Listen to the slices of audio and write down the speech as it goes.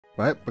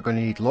Right, we're going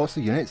to need lots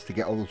of units to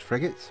get all those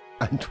frigates,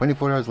 and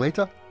 24 hours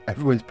later,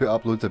 everyone's put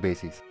up loads of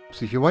bases.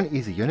 So if you want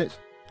easy units,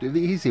 do the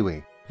easy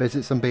way,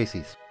 visit some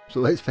bases.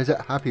 So let's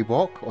visit Happy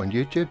Walk on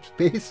YouTube's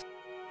base.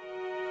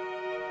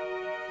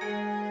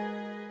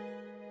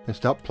 And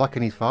start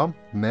plucking his farm.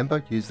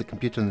 Remember, use the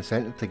computer in the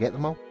centre to get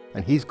them all.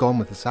 And he's gone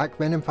with the sack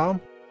venom farm.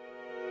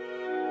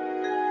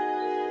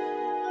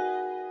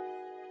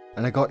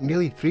 And I got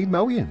nearly 3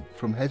 million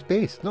from his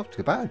base, not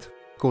too bad.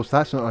 Of course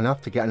that's not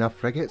enough to get enough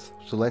frigates,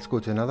 so let's go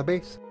to another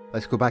base.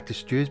 Let's go back to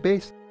Stu's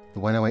base, the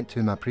one I went to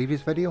in my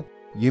previous video.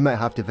 You might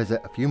have to visit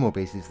a few more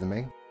bases than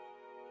me.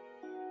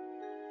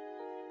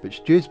 But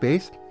Stu's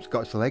base has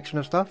got a selection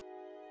of stuff.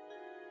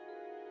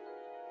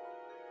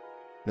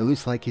 It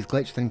looks like he's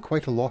glitched in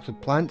quite a lot of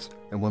plants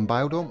in one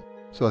biodome,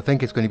 so I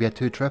think it's going to be a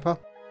 2-tripper.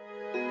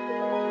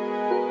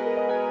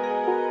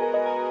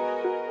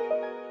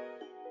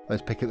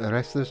 Let's pick up the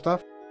rest of the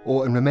stuff.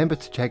 Oh, and remember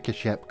to check your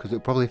ship, because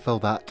it'll probably fill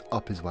that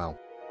up as well.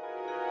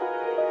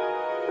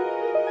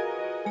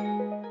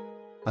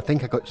 I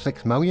think I got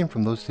 6 million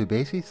from those 2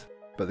 bases,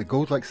 but the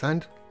gold like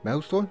sand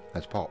milestone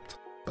has popped.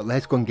 But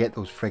let's go and get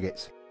those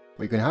frigates.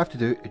 What you're going to have to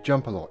do is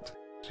jump a lot,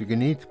 so you're going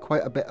to need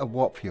quite a bit of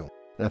warp fuel.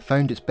 And I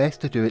found it's best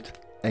to do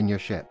it in your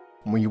ship.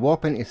 And when you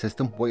warp into a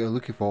system, what you're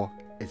looking for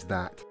is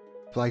that.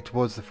 Fly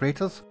towards the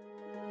freighters.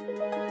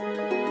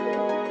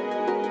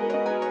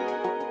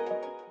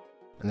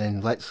 And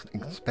then let's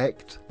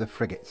inspect the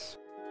frigates.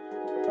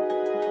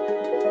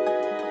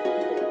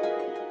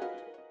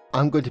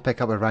 I'm going to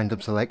pick up a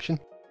random selection,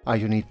 as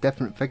you'll need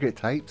different frigate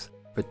types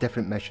for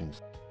different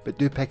missions, but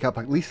do pick up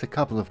at least a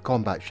couple of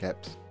combat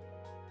ships.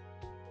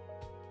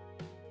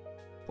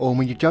 Oh, and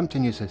when you jump to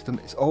a new system,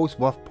 it's always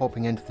worth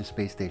popping into the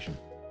space station.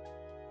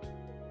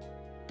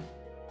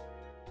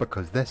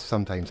 Because this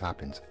sometimes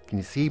happens. Can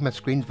you see my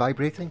screen's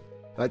vibrating?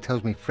 That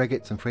tells me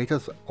frigates and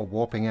freighters are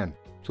warping in.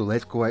 So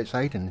let's go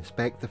outside and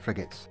inspect the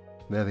frigates.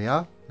 There they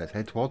are, let's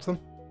head towards them.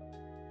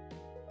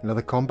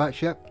 Another combat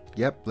ship?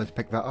 Yep, let's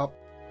pick that up.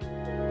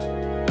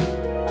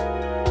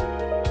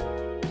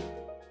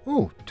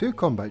 Oh, 2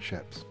 combat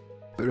ships.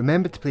 But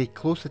remember to pay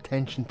close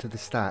attention to the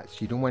stats,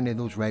 you don't want any of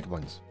those red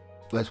ones.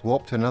 Let's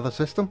warp to another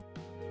system.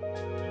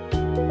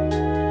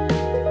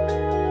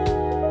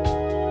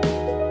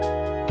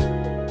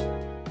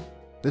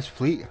 This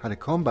fleet had a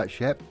combat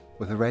ship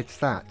with a red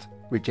stat.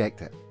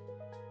 Reject it.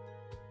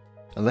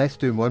 And let's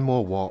do one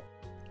more warp.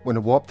 When I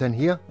warped in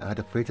here, I had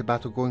a freighter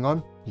battle going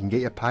on. You can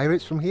get your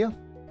pirates from here,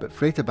 but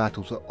freighter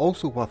battles are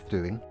also worth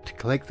doing to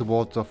collect the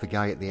wards off the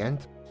guy at the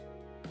end.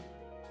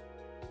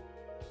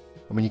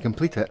 And when you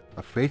complete it,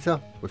 a freighter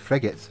with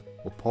frigates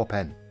will pop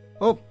in.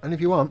 Oh, and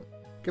if you want,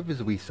 give us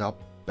a wee sub.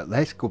 But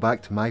let's go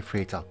back to my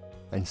freighter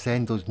and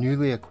send those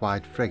newly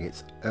acquired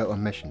frigates out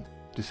on mission.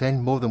 To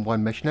send more than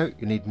one mission out,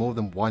 you need more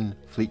than one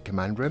fleet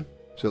command room.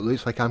 So it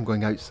looks like I'm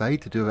going outside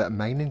to do a bit of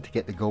mining to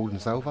get the gold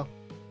and silver.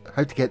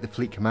 How to get the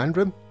fleet command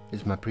room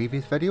is my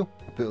previous video.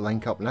 I'll put the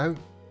link up now.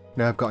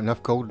 Now I've got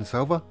enough gold and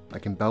silver, I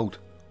can build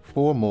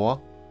 4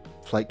 more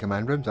flight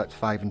command rooms, that's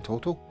 5 in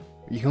total.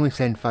 You can only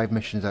send 5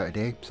 missions out a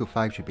day, so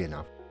 5 should be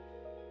enough.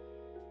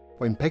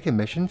 When picking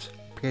missions,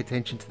 pay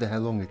attention to how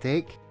long they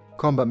take.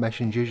 Combat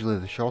missions usually are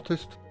the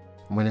shortest,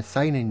 and when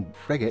assigning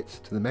frigates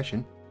to the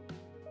mission,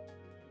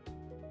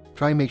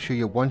 try and make sure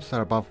you're 1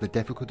 star above the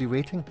difficulty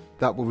rating.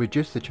 That will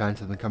reduce the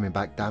chance of them coming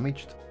back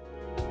damaged.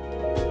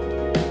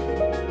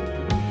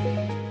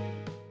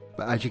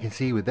 But as you can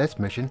see with this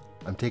mission,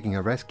 I'm taking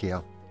a risk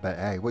here, but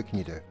hey, what can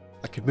you do?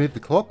 I could move the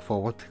clock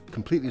forward to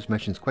complete these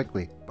missions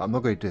quickly, but I'm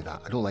not going to do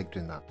that. I don't like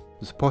doing that.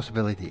 There's a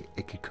possibility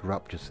it could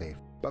corrupt your save.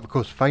 But of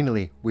course,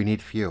 finally, we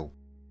need fuel.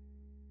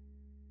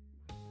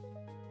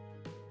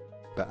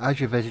 But as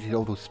you visited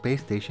all those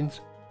space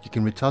stations, you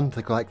can return to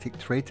the galactic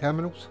trade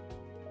terminals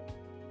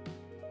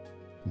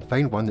and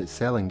find one that's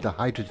selling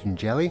dihydrogen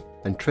jelly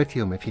and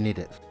tritium if you need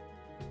it.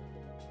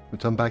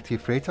 Return back to your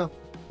freighter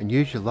and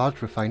use your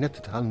large refiner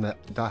to turn the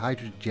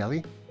dihydrogen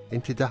jelly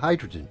into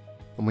dihydrogen.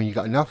 And when you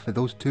got enough of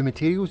those 2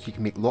 materials, you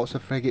can make lots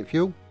of frigate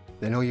fuel.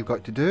 Then all you've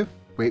got to do,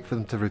 wait for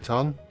them to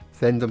return,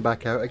 send them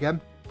back out again.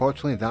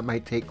 Fortunately, that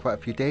might take quite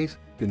a few days.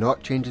 You're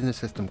not changing the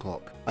system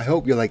clock. I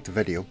hope you liked the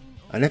video,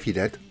 and if you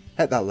did,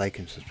 hit that like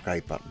and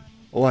subscribe button.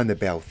 Oh, and the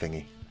bell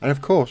thingy. And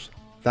of course,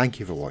 thank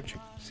you for watching.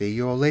 See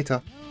you all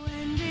later.